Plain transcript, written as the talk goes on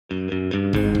Hey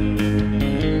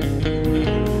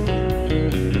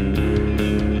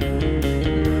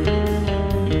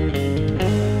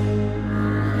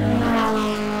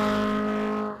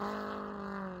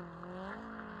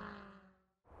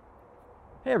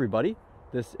everybody,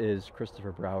 this is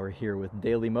Christopher Brower here with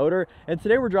Daily Motor, and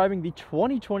today we're driving the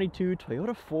 2022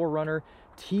 Toyota 4Runner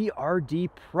TRD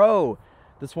Pro.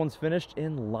 This one's finished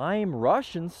in lime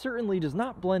rush and certainly does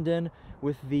not blend in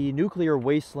with the nuclear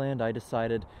wasteland I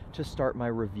decided to start my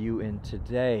review in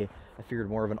today. I figured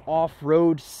more of an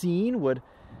off-road scene would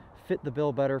fit the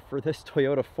bill better for this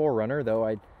Toyota 4Runner, though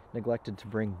I neglected to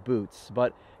bring boots.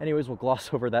 But anyways, we'll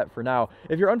gloss over that for now.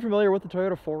 If you're unfamiliar with the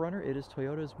Toyota 4Runner, it is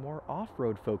Toyota's more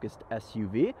off-road focused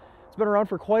SUV. It's been around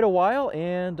for quite a while,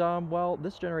 and well,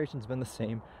 this generation's been the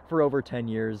same for over 10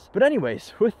 years. But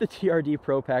anyways, with the TRD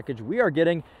Pro package, we are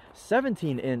getting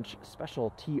 17-inch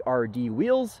special TRD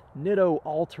wheels, Nitto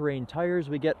all-terrain tires.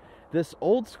 We get this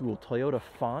old school Toyota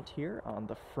font here on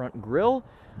the front grille.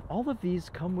 All of these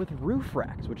come with roof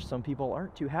racks, which some people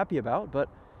aren't too happy about, but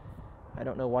I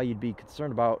don't know why you'd be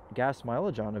concerned about gas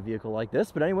mileage on a vehicle like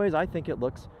this. But anyways, I think it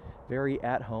looks very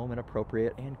at home and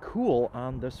appropriate and cool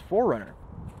on this 4Runner.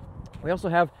 We also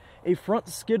have a front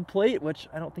skid plate, which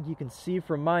I don't think you can see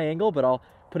from my angle, but I'll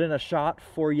put in a shot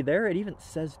for you there. It even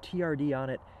says TRD on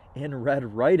it in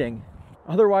red writing.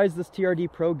 Otherwise, this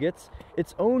TRD Pro gets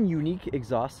its own unique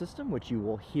exhaust system, which you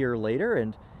will hear later,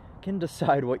 and can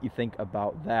decide what you think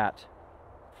about that.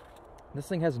 This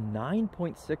thing has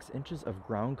 9.6 inches of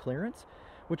ground clearance,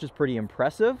 which is pretty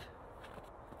impressive.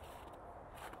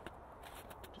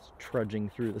 Just trudging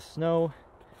through the snow.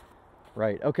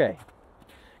 Right, okay.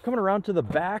 Coming around to the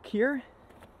back here,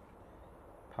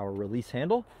 power release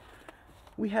handle.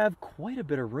 We have quite a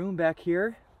bit of room back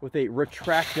here with a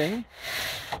retracting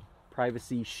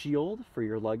privacy shield for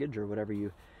your luggage or whatever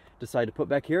you decide to put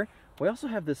back here. We also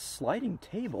have this sliding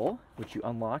table, which you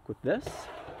unlock with this.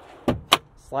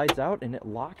 Slides out and it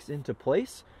locks into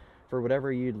place for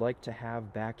whatever you'd like to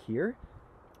have back here.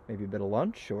 Maybe a bit of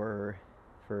lunch or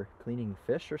for cleaning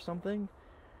fish or something.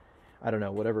 I don't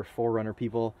know, whatever 4Runner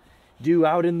people do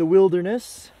out in the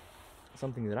wilderness.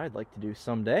 Something that I'd like to do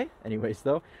someday. Anyways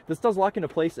though, this does lock into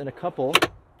place in a couple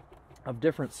of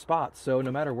different spots, so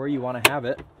no matter where you want to have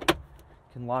it, you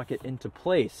can lock it into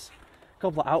place. A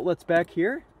couple of outlets back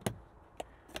here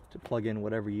to plug in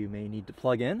whatever you may need to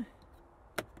plug in.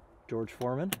 George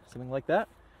Foreman, something like that.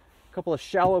 A couple of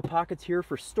shallow pockets here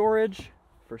for storage.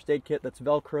 First aid kit that's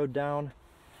velcroed down.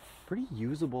 Pretty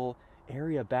usable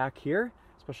area back here,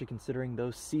 especially considering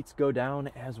those seats go down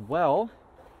as well.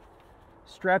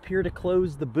 Strap here to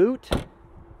close the boot.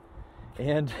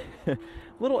 And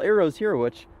little arrows here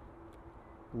which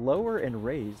lower and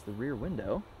raise the rear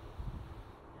window.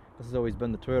 This has always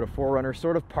been the Toyota 4Runner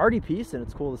sort of party piece, and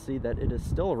it's cool to see that it is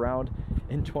still around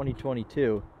in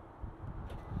 2022.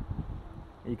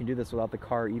 You can do this without the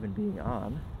car even being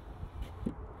on.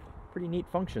 Pretty neat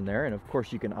function there, and of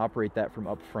course you can operate that from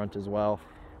up front as well.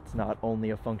 It's not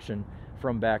only a function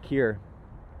from back here.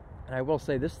 And I will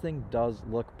say this thing does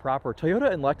look proper.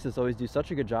 Toyota and Lexus always do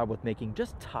such a good job with making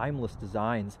just timeless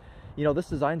designs. You know, this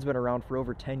design's been around for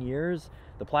over 10 years.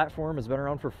 The platform has been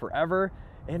around for forever,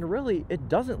 and really it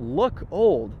doesn't look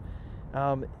old.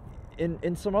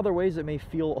 In some other ways it may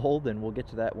feel old, and we'll get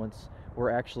to that once we're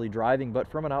actually driving,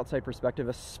 but from an outside perspective,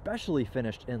 especially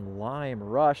finished in lime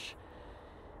rush,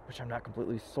 which I'm not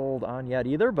completely sold on yet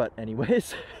either, but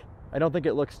anyways, I don't think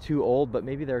it looks too old, but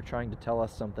maybe they're trying to tell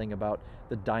us something about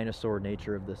the dinosaur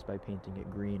nature of this by painting it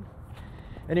green.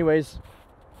 Anyways,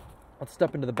 let's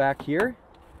step into the back here.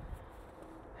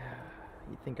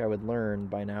 You'd think I would learn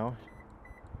by now.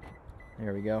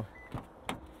 There we go.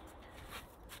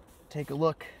 Take a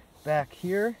look back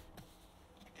here.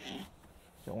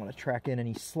 Don't want to track in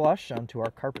any slush onto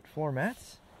our carpet floor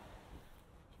mats.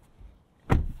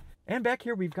 And back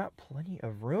here we've got plenty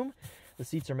of room. The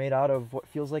seats are made out of what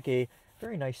feels like a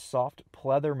very nice soft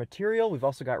pleather material. We've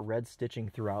also got red stitching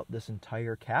throughout this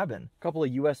entire cabin. A couple of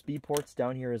USB ports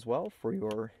down here as well for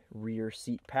your rear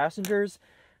seat passengers.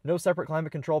 No separate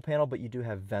climate control panel, but you do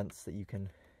have vents that you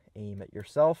can aim at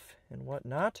yourself and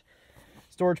whatnot.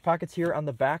 Storage pockets here on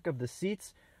the back of the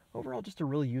seats. Overall, just a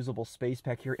really usable space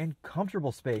back here and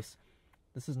comfortable space.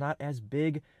 This is not as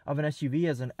big of an SUV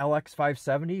as an LX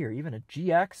 570 or even a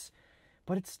GX,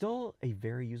 but it's still a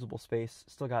very usable space.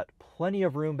 Still got plenty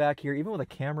of room back here. Even with a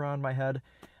camera on my head,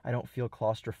 I don't feel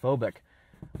claustrophobic.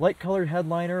 Light colored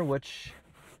headliner, which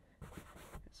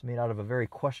is made out of a very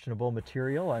questionable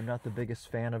material. I'm not the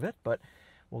biggest fan of it, but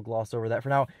we'll gloss over that for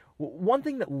now. One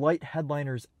thing that light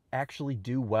headliners actually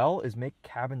do well is make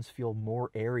cabins feel more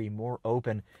airy, more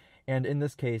open, And in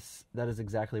this case, that is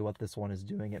exactly what this one is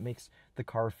doing. It makes the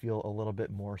car feel a little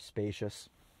bit more spacious.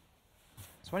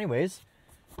 So anyways,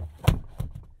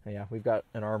 yeah, we've got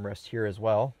an armrest here as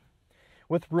well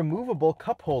with removable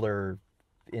cup holder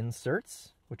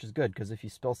inserts, which is good because if you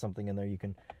spill something in there, you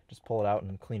can just pull it out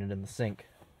and clean it in the sink.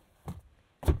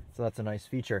 So that's a nice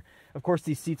feature. Of course,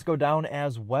 these seats go down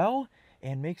as well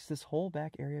and makes this whole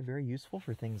back area very useful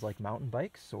for things like mountain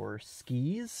bikes or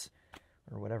skis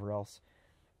or whatever else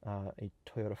a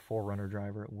Toyota 4Runner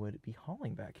driver would be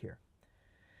hauling back here.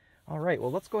 All right,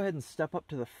 well, let's go ahead and step up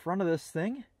to the front of this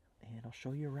thing and I'll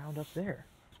show you around up there.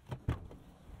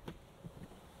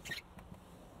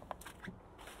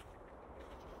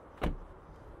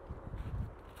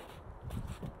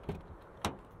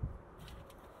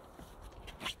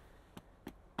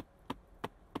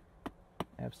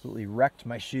 Absolutely wrecked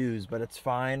my shoes, but it's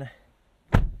fine.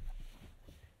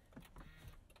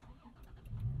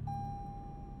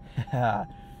 Gotta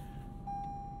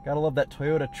love that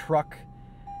Toyota truck.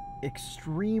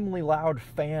 Extremely loud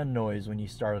fan noise when you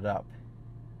start it up.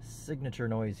 Signature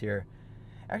noise here.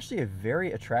 Actually a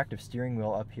very attractive steering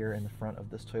wheel up here in the front of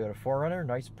this Toyota 4Runner.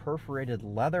 Nice perforated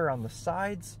leather on the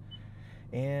sides.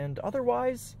 And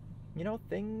otherwise, you know,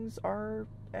 things are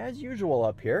as usual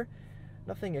up here.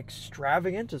 Nothing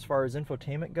extravagant as far as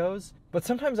infotainment goes. But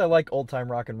sometimes I like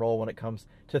old-time rock and roll when it comes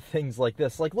to things like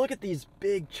this. Like, look at these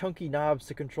big chunky knobs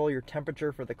to control your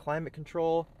temperature for the climate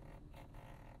control.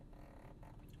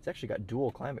 It's actually got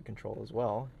dual climate control as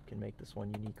well. You can make this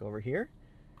one unique over here.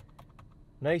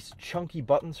 Nice chunky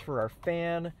buttons for our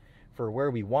fan, for where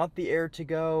we want the air to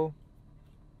go.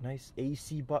 Nice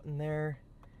AC button there,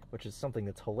 which is something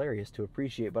that's hilarious to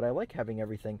appreciate, but I like having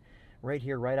everything right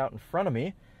here, right out in front of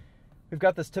me. We've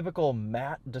got this typical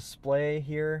matte display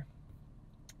here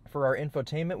for our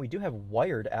infotainment. We do have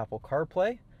wired Apple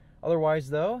CarPlay. Otherwise,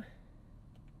 though,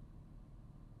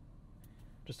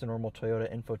 just a normal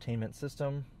Toyota infotainment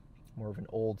system, more of an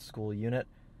old school unit,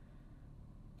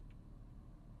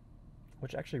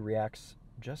 which actually reacts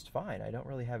just fine. I don't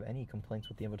really have any complaints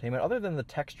with the infotainment, other than the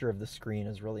texture of the screen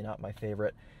is really not my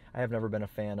favorite. I have never been a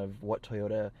fan of what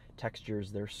Toyota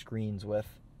textures their screens with.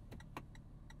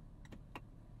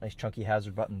 Nice chunky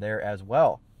hazard button there as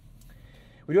well.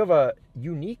 We do have a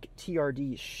unique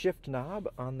TRD shift knob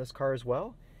on this car as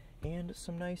well, and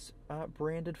some nice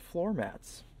branded floor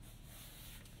mats.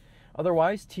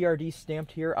 Otherwise, TRD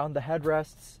stamped here on the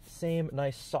headrests. Same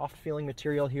nice soft feeling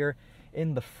material here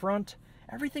in the front.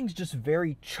 Everything's just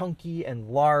very chunky and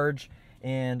large,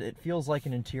 and it feels like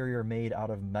an interior made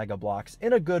out of Mega Blocks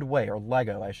in a good way, or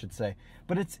Lego, I should say.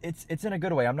 But it's in a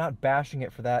good way. I'm not bashing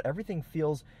it for that. Everything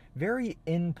feels very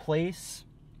in place.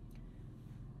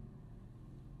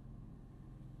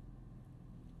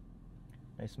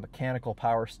 Nice mechanical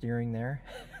power steering there.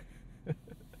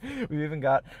 We've even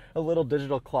got a little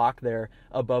digital clock there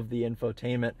above the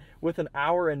infotainment with an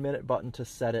hour and minute button to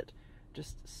set it.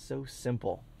 Just so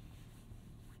simple.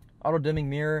 Auto dimming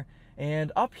mirror.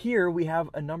 And up here we have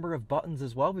a number of buttons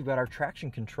as well. We've got our traction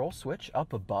control switch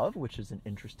up above, which is an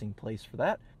interesting place for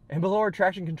that. And below our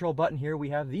traction control button here, we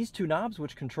have these two knobs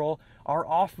which control our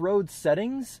off-road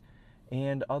settings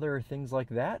and other things like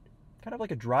that. Kind of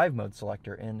like a drive mode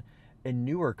selector in a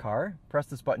newer car. Press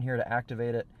this button here to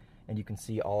activate it, and you can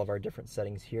see all of our different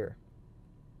settings here.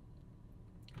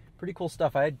 Pretty cool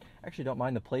stuff. I actually don't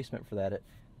mind the placement for that. It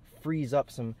frees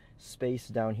up some space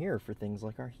down here for things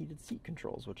like our heated seat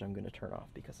controls, which I'm going to turn off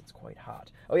because it's quite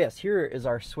hot. Oh yes, here is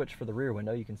our switch for the rear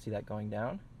window. You can see that going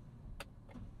down.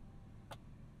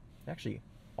 Actually,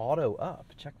 auto up.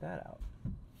 Check that out.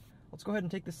 Let's go ahead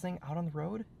and take this thing out on the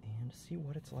road and see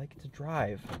what it's like to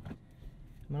drive.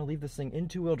 I'm going to leave this thing in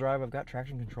two-wheel drive. I've got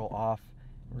traction control off.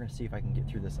 We're going to see if I can get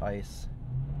through this ice.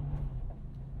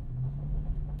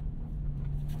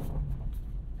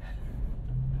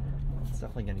 It's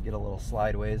definitely going to get a little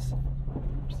slideways.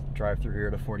 Just drive through here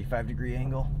at a 45-degree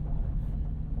angle.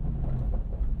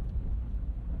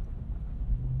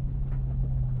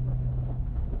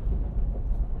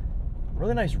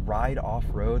 Really nice ride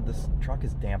off-road. This truck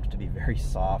is damped to be very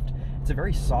soft. It's a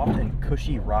very soft and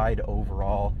cushy ride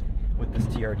overall with this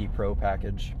TRD Pro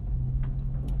package.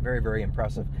 Very, very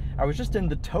impressive. I was just in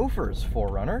the Topher's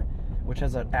 4Runner, which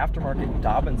has an aftermarket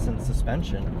Dobinson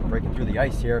suspension. Breaking through the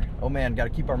ice here. Oh man, got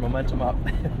to keep our momentum up.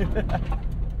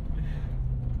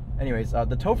 Anyways,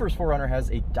 the Topher's 4Runner has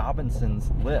a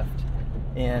Dobinson's lift,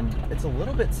 and it's a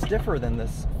little bit stiffer than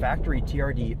this factory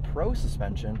TRD Pro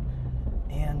suspension,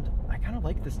 and I kind of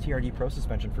like this TRD Pro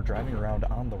suspension for driving around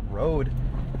on the road.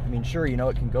 I mean, sure, you know,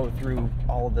 it can go through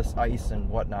all of this ice and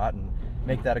whatnot and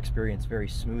make that experience very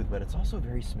smooth, but it's also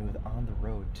very smooth on the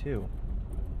road too.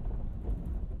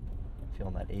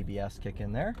 Feeling that ABS kick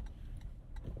in there.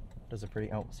 Does a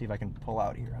pretty, oh, see if I can pull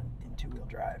out here in two-wheel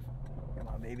drive. Come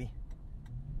on, baby.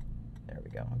 There we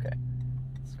go, okay.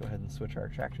 Let's go ahead and switch our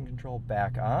traction control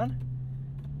back on.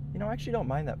 You know, I actually don't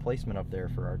mind that placement up there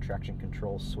for our traction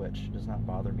control switch. It does not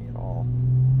bother me at all.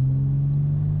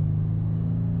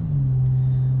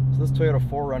 So this Toyota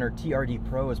 4Runner TRD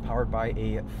Pro is powered by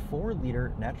a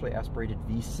 4-liter naturally aspirated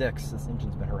V6. This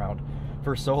engine's been around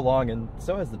for so long, and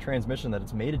so has the transmission that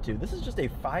it's mated to. This is just a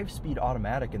 5-speed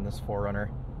automatic in this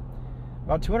 4Runner.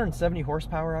 About 270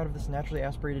 horsepower out of this naturally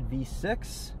aspirated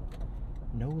V6.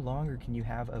 No longer can you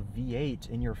have a V8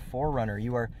 in your 4Runner.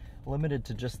 You are limited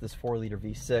to just this 4-liter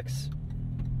V6.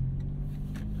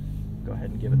 Go ahead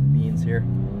and give it the beans here.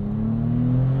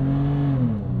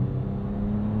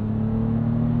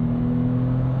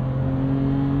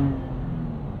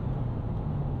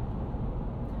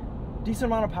 Decent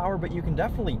amount of power, but you can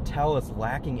definitely tell it's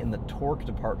lacking in the torque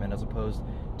department as opposed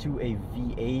to a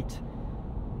V8.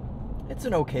 It's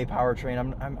an okay powertrain.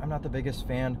 I'm not the biggest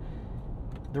fan.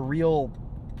 The real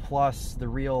plus, the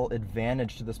real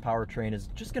advantage to this powertrain is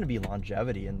just going to be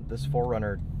longevity, and this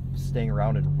 4Runner staying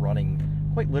around and running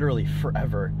quite literally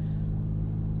forever.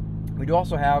 We do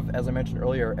also have, as I mentioned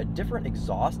earlier, a different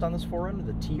exhaust on this 4Runner,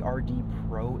 the TRD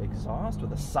Pro exhaust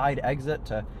with a side exit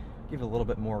to give it a little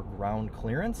bit more ground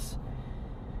clearance.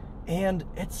 And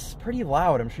it's pretty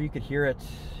loud. I'm sure you could hear it,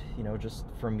 you know, just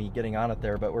from me getting on it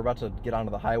there, but we're about to get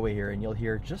onto the highway here and you'll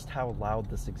hear just how loud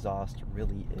this exhaust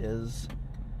really is.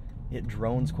 It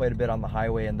drones quite a bit on the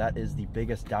highway, and that is the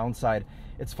biggest downside.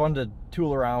 It's fun to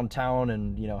tool around town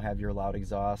and, you know, have your loud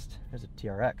exhaust. There's a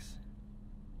TRX.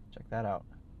 Check that out.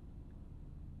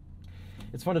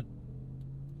 It's fun to,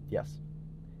 yes,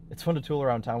 it's fun to tool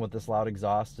around town with this loud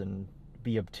exhaust and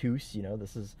be obtuse. You know,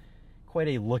 this is quite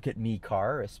a look at me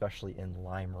car, especially in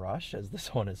Lime Rush, as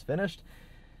this one is finished.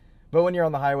 But when you're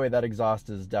on the highway, that exhaust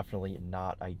is definitely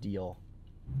not ideal.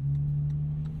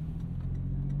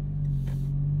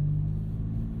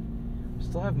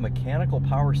 Still have mechanical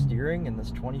power steering in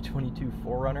this 2022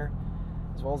 4Runner,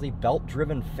 as well as a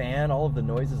belt-driven fan. All of the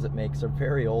noises it makes are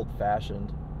very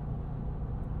old-fashioned.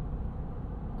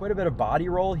 Quite a bit of body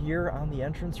roll here on the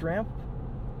entrance ramp,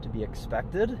 to be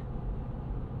expected.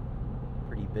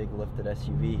 Pretty big lifted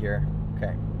SUV here.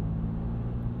 Okay.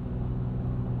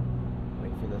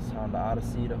 Wait for this Honda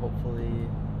Odyssey to hopefully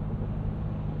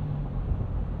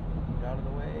get out of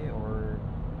the way, or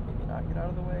maybe not get out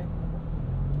of the way.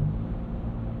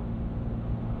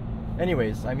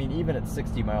 Anyways, I mean, even at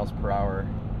 60 miles per hour,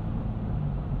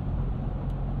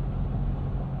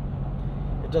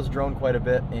 it does drone quite a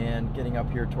bit, and getting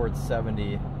up here towards 70,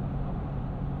 you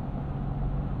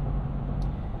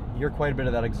hear quite a bit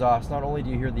of that exhaust. Not only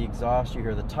do you hear the exhaust, you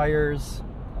hear the tires,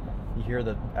 you hear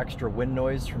the extra wind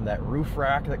noise from that roof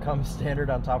rack that comes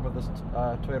standard on top of this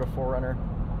Toyota 4Runner.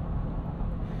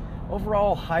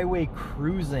 Overall, highway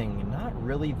cruising, not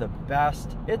really the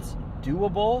best. It's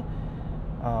doable.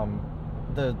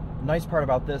 The nice part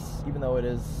about this, even though it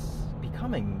is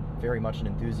becoming very much an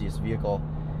enthusiast vehicle,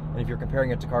 and if you're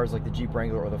comparing it to cars like the Jeep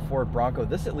Wrangler or the Ford Bronco,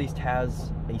 this at least has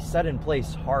a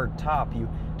set-in-place hard top. You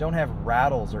don't have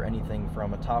rattles or anything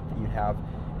from a top that you'd have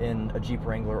in a Jeep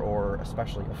Wrangler or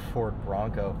especially a Ford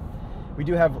Bronco. We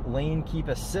do have lane keep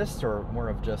assist, or more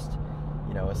of just,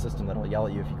 you know, a system that'll yell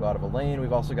at you if you go out of a lane.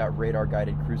 We've also got radar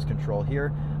guided cruise control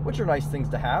here, which are nice things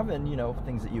to have, and, you know,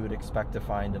 things that you would expect to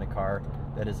find in a car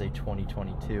that is a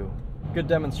 2022. Good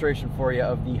demonstration for you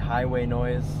of the highway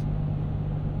noise.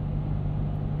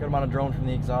 Good amount of drone from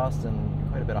the exhaust and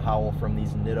quite a bit of howl from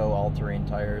these Nitto all-terrain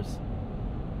tires.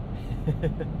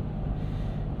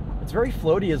 It's very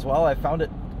floaty as well. I found it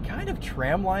kind of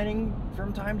tramlining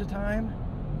from time to time,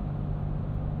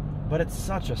 but it's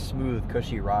such a smooth,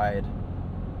 cushy ride.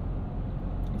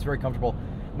 It's very comfortable.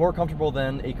 More comfortable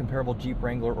than a comparable Jeep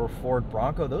Wrangler or Ford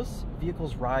Bronco. Those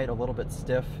vehicles ride a little bit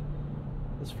stiff.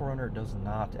 This 4Runner does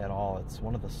not at all. It's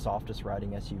one of the softest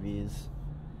riding SUVs.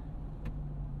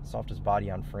 Softest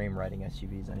body on frame riding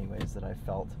SUVs anyways that I've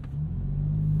felt.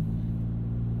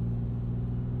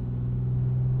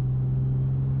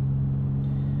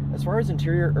 As far as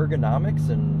interior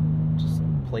ergonomics and just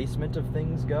placement of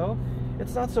things go,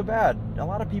 it's not so bad. A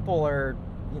lot of people are,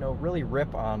 you know, really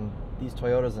rip on these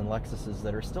Toyotas and Lexuses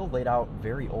that are still laid out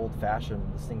very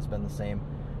old-fashioned. This thing's been the same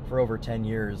for over 10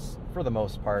 years for the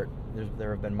most part.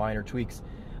 There have been minor tweaks,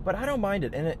 but I don't mind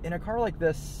it. In a car like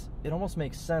this, it almost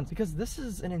makes sense because this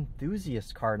is an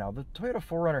enthusiast car now. The Toyota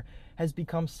 4Runner has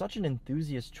become such an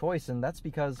enthusiast choice, and that's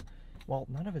because, well,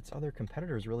 none of its other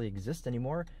competitors really exist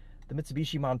anymore. The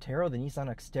Mitsubishi Montero, the Nissan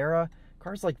Xterra,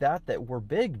 cars like that that were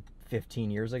big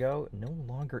 15 years ago no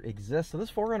longer exists. So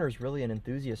this 4Runner is really an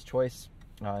enthusiast choice,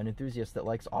 an enthusiast that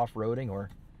likes off-roading or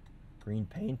green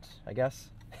paint, I guess.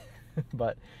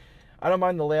 But I don't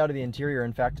mind the layout of the interior.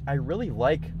 In fact, I really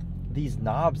like these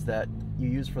knobs that you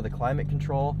use for the climate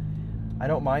control. I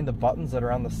don't mind the buttons that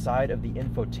are on the side of the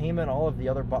infotainment, all of the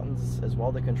other buttons as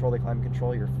well to control the climate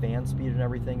control, your fan speed and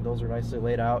everything. Those are nicely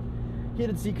laid out.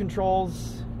 Heated seat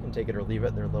controls, you can take it or leave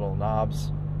it, they're little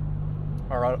knobs.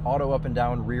 Our auto up and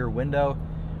down rear window,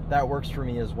 that works for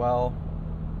me as well.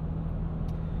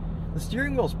 The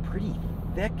steering wheel is pretty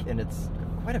thick, and it's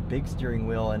quite a big steering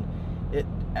wheel, and it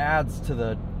adds to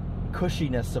the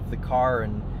cushiness of the car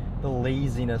and the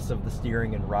laziness of the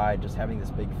steering and ride, just having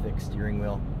this big thick steering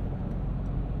wheel.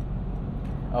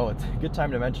 Oh, it's a good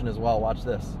time to mention as well, watch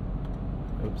this.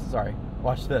 Oops, sorry,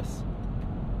 watch this.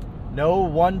 No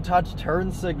one-touch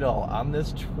turn signal on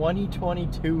this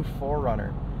 2022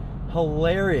 4Runner.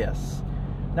 Hilarious.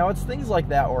 Now, it's things like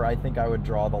that where I think I would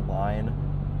draw the line.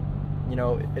 You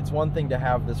know, it's one thing to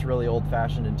have this really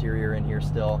old-fashioned interior in here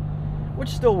still, which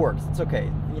still works, it's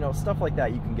okay. You know, stuff like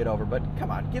that you can get over, but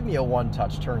come on, give me a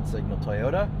one-touch turn signal,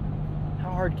 Toyota.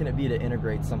 How hard can it be to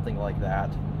integrate something like that?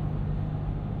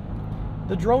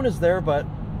 The drone is there, but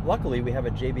luckily we have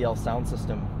a JBL sound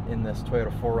system in this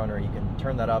Toyota 4Runner. You can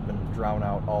turn that up and drown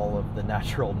out all of the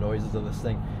natural noises of this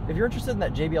thing. If you're interested in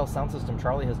that JBL sound system,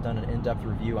 Charlie has done an in-depth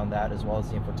review on that as well as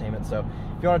the infotainment. So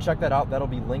if you want to check that out, that'll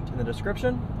be linked in the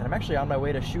description. And I'm actually on my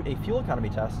way to shoot a fuel economy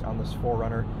test on this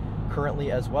 4Runner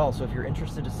currently as well. So if you're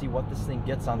interested to see what this thing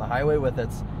gets on the highway with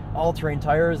its all-terrain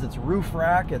tires, its roof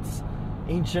rack, its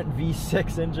ancient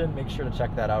V6 engine, make sure to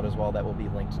check that out as well. That will be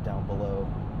linked down below.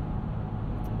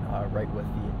 Right with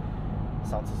the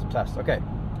sound system test. Okay,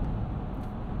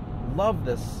 love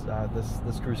this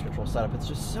this cruise control setup. It's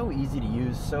just so easy to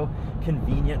use, so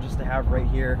convenient just to have right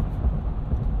here.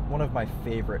 One of my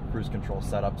favorite cruise control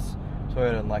setups.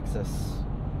 Toyota and Lexus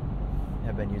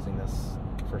have been using this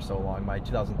for so long. My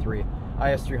 2003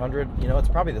 IS300, you know, it's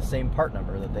probably the same part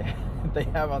number that they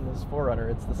have on this 4Runner.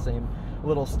 It's the same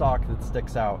little stock that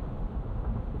sticks out.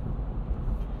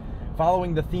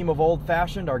 Following the theme of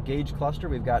old-fashioned, our gauge cluster,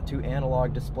 we've got 2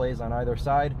 analog displays on either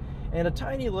side and a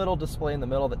tiny little display in the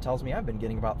middle that tells me I've been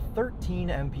getting about 13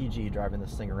 mpg driving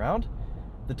this thing around.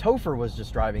 The Topher was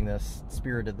just driving this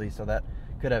spiritedly, so that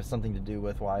could have something to do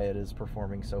with why it is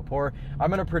performing so poor.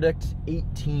 I'm going to predict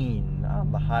 18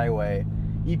 on the highway.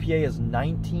 EPA is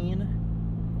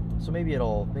 19, so maybe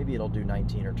it'll do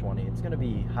 19 or 20. It's going to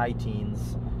be high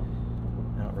teens.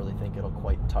 I don't really think it'll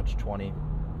quite touch 20.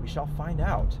 We shall find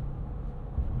out.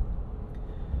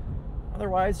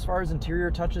 Otherwise, as far as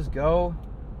interior touches go,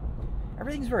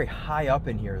 everything's very high up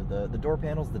in here. The door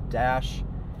panels, the dash,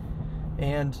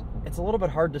 and it's a little bit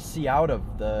hard to see out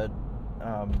of. The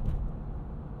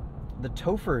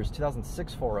Topher's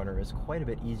 2006 4Runner is quite a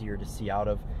bit easier to see out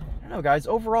of. I don't know, guys.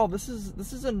 Overall, this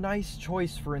is a nice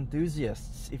choice for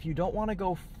enthusiasts. If you don't want to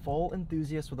go full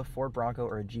enthusiast with a Ford Bronco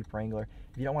or a Jeep Wrangler,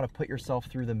 if you don't want to put yourself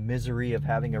through the misery of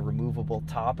having a removable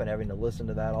top and having to listen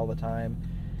to that all the time.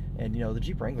 And, you know, the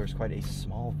Jeep Wrangler is quite a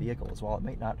small vehicle as well. It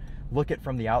might not look it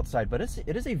from the outside, but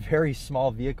it is a very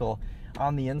small vehicle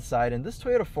on the inside. And this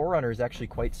Toyota 4Runner is actually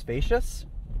quite spacious.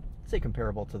 I'd say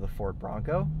comparable to the Ford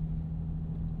Bronco.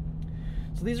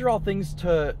 So these are all things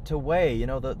to weigh. You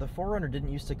know, the 4Runner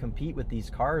didn't used to compete with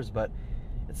these cars, but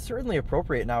it's certainly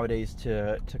appropriate nowadays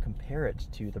to compare it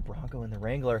to the Bronco and the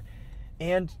Wrangler.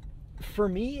 And for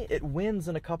me, it wins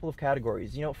in a couple of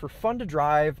categories. You know, for fun to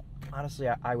drive, honestly,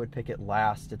 I would pick it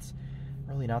last. It's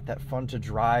really not that fun to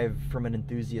drive from an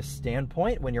enthusiast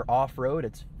standpoint. When you're off-road,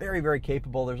 it's very, very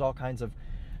capable. There's all kinds of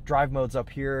drive modes up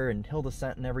here and hill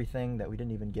descent and everything that we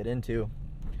didn't even get into.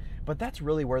 But that's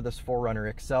really where this 4Runner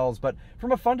excels. But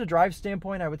from a fun to drive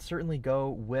standpoint, I would certainly go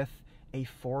with a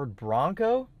Ford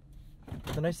Bronco.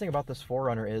 The nice thing about this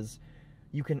 4Runner is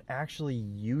you can actually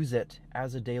use it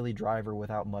as a daily driver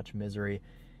without much misery.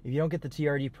 If you don't get the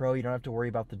TRD Pro, you don't have to worry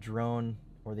about the drone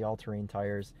or the all-terrain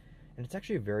tires. And it's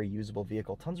actually a very usable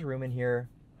vehicle. Tons of room in here,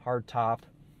 hard top,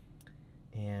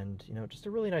 and, you know, just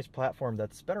a really nice platform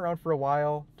that's been around for a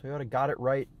while. Toyota got it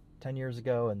right 10 years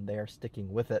ago, and they are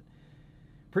sticking with it.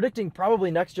 Predicting probably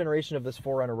next generation of this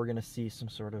 4Runner, we're going to see some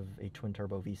sort of a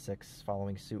twin-turbo V6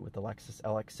 following suit with the Lexus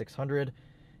LX600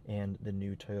 and the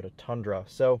new Toyota Tundra.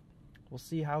 So we'll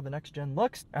see how the next gen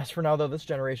looks. As for now, though, this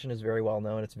generation is very well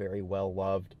known. It's very well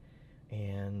loved.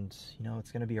 And, you know,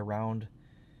 it's going to be around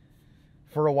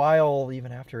for a while.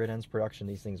 Even after it ends production,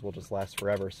 these things will just last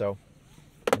forever. So,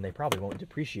 and they probably won't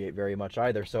depreciate very much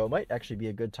either. So it might actually be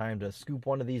a good time to scoop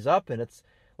one of these up in its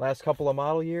last couple of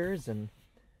model years and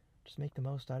just make the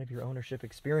most out of your ownership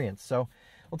experience. So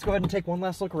let's go ahead and take one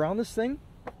last look around this thing,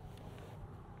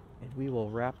 and we will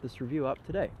wrap this review up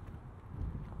today.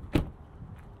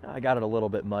 I got it a little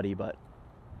bit muddy, but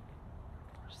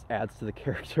just adds to the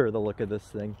character of the look of this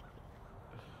thing.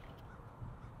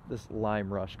 This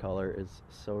lime rush color is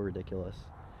so ridiculous.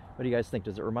 What do you guys think?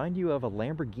 Does it remind you of a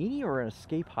Lamborghini or an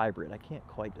Escape hybrid? I can't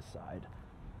quite decide.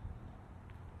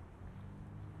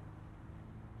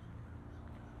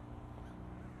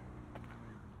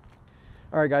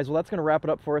 All right, guys, well, that's going to wrap it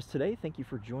up for us today. Thank you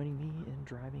for joining me in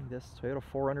driving this Toyota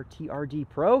 4Runner TRD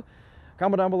Pro.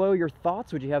 Comment down below your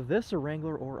thoughts. Would you have this, a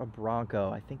Wrangler, or a Bronco?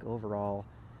 I think overall,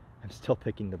 I'm still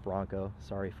picking the Bronco.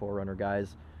 Sorry, 4Runner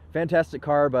guys. Fantastic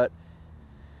car, but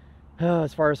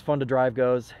as far as fun to drive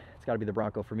goes, it's got to be the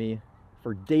Bronco for me.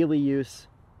 For daily use,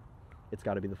 it's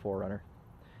got to be the 4Runner.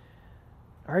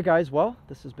 All right, guys, well,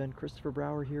 this has been Christopher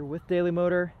Brower here with Daily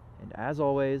Motor, and as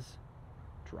always,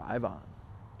 drive on.